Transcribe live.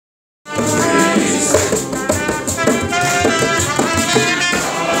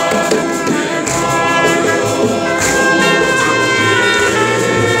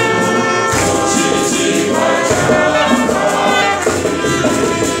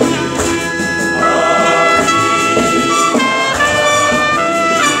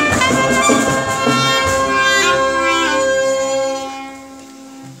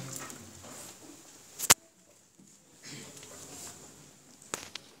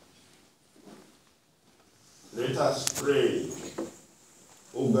Let us pray.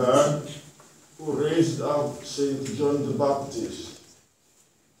 O God, who raised up St. John the Baptist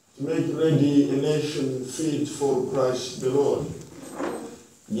to make ready a nation fit for Christ the Lord,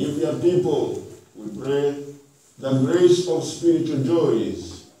 give your people, we pray, the grace of spiritual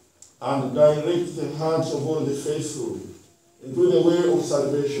joys and direct the hearts of all the faithful into the way of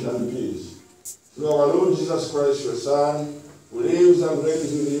salvation and peace. Through our Lord Jesus Christ, your Son, who lives and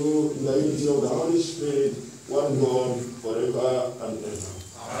reigns with you in the unity of the Holy Spirit, one God, forever and ever.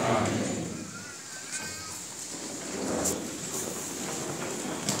 Amen.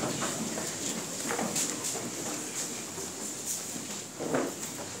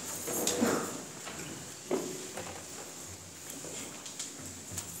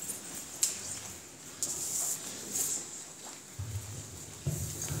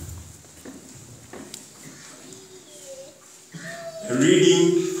 A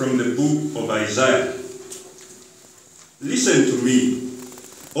reading from the book of Isaiah. Listen to me,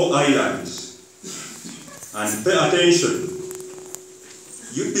 O islands, and pay attention,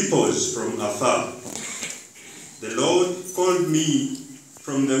 you peoples from afar. The Lord called me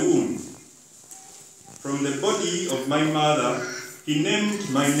from the womb. From the body of my mother, he named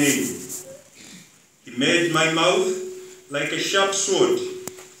my name. He made my mouth like a sharp sword.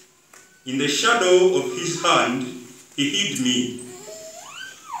 In the shadow of his hand, he hid me.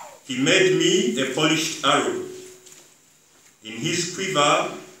 He made me a polished arrow. In his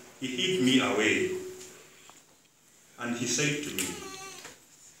quiver, he hid me away. And he said to me,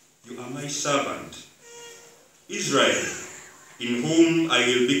 you are my servant, Israel, in whom I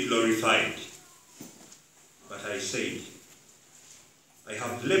will be glorified. But I said, I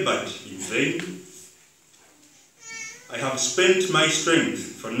have labored in vain. I have spent my strength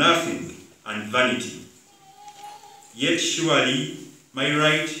for nothing and vanity. Yet surely my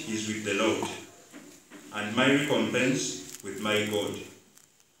right is with the Lord, and my recompense with my God.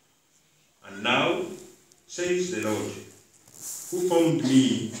 And now, says the Lord, who formed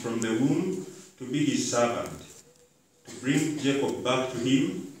me from the womb to be his servant, to bring Jacob back to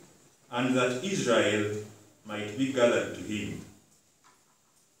him, and that Israel might be gathered to him.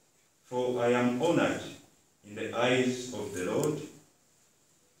 For I am honored in the eyes of the Lord,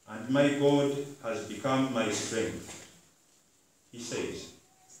 and my God has become my strength. He says,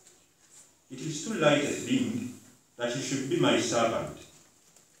 it is too light a thing that you should be my servant,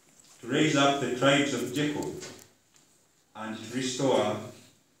 to raise up the tribes of Jacob and to restore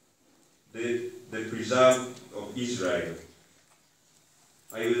the preserved of Israel.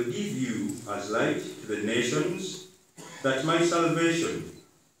 I will give you as light to the nations, that my salvation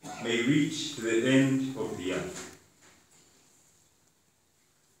may reach to the end of the earth.